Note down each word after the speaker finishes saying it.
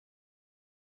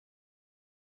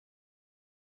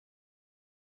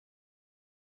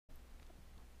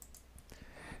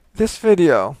This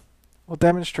video will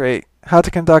demonstrate how to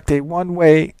conduct a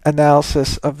one-way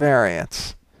analysis of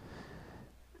variance.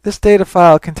 This data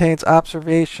file contains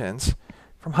observations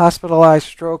from hospitalized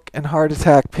stroke and heart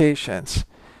attack patients.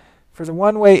 For the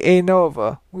one-way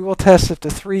ANOVA, we will test if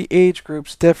the three age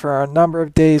groups differ on number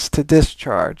of days to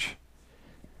discharge.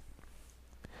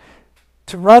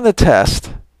 To run the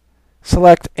test,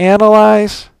 select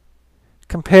Analyze,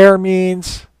 Compare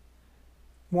Means,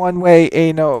 One-way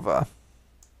ANOVA.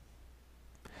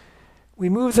 We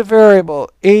move the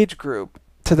variable age group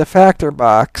to the factor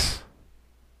box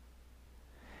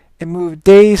and move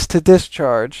days to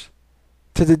discharge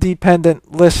to the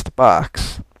dependent list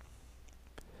box.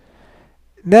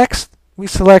 Next, we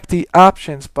select the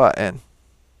Options button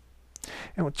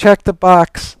and we'll check the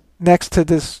box next to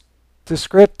this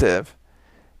descriptive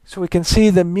so we can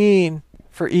see the mean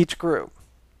for each group.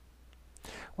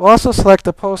 We'll also select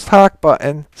the Post Hoc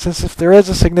button, since if there is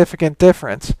a significant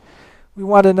difference, we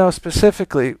want to know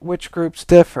specifically which groups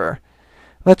differ.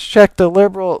 Let's check the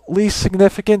liberal least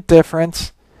significant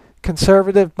difference,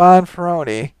 conservative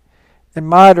Bonferroni, and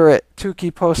moderate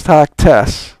Tukey post hoc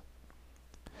tests.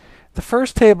 The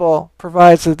first table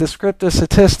provides the descriptive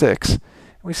statistics.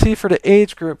 We see for the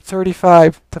age group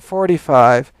 35 to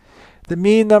 45, the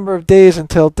mean number of days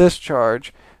until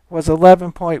discharge was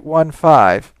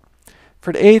 11.15.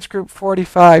 For the age group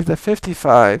 45 to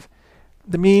 55,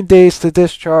 the mean days to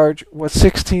discharge was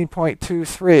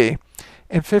 16.23,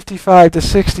 and 55 to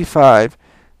 65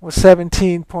 was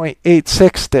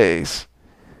 17.86 days.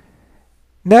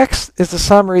 Next is the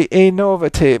summary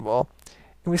ANOVA table,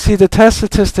 and we see the test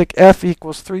statistic F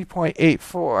equals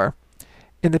 3.84,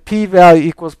 and the p-value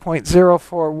equals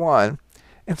 0.041,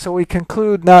 and so we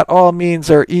conclude not all means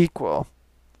are equal.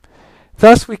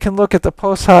 Thus, we can look at the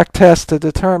post hoc test to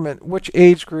determine which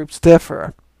age groups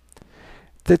differ.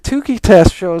 The Tukey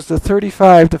test shows the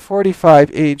 35 to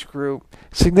 45 age group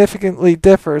significantly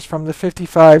differs from the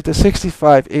 55 to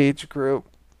 65 age group,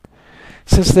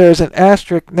 since there is an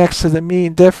asterisk next to the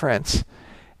mean difference,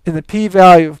 and the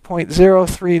p-value of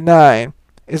 0.039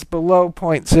 is below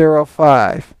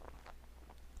 0.05.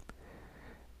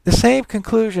 The same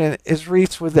conclusion is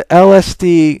reached with the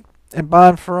LSD and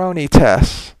Bonferroni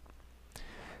tests.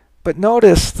 But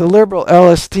notice the liberal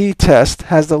LSD test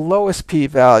has the lowest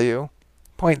p-value,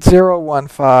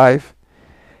 0.015,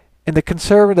 and the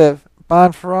conservative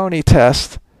Bonferroni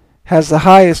test has the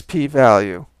highest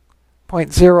p-value,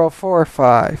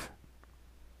 0.045.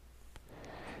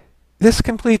 This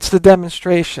completes the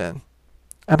demonstration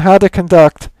on how to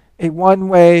conduct a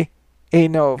one-way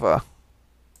ANOVA.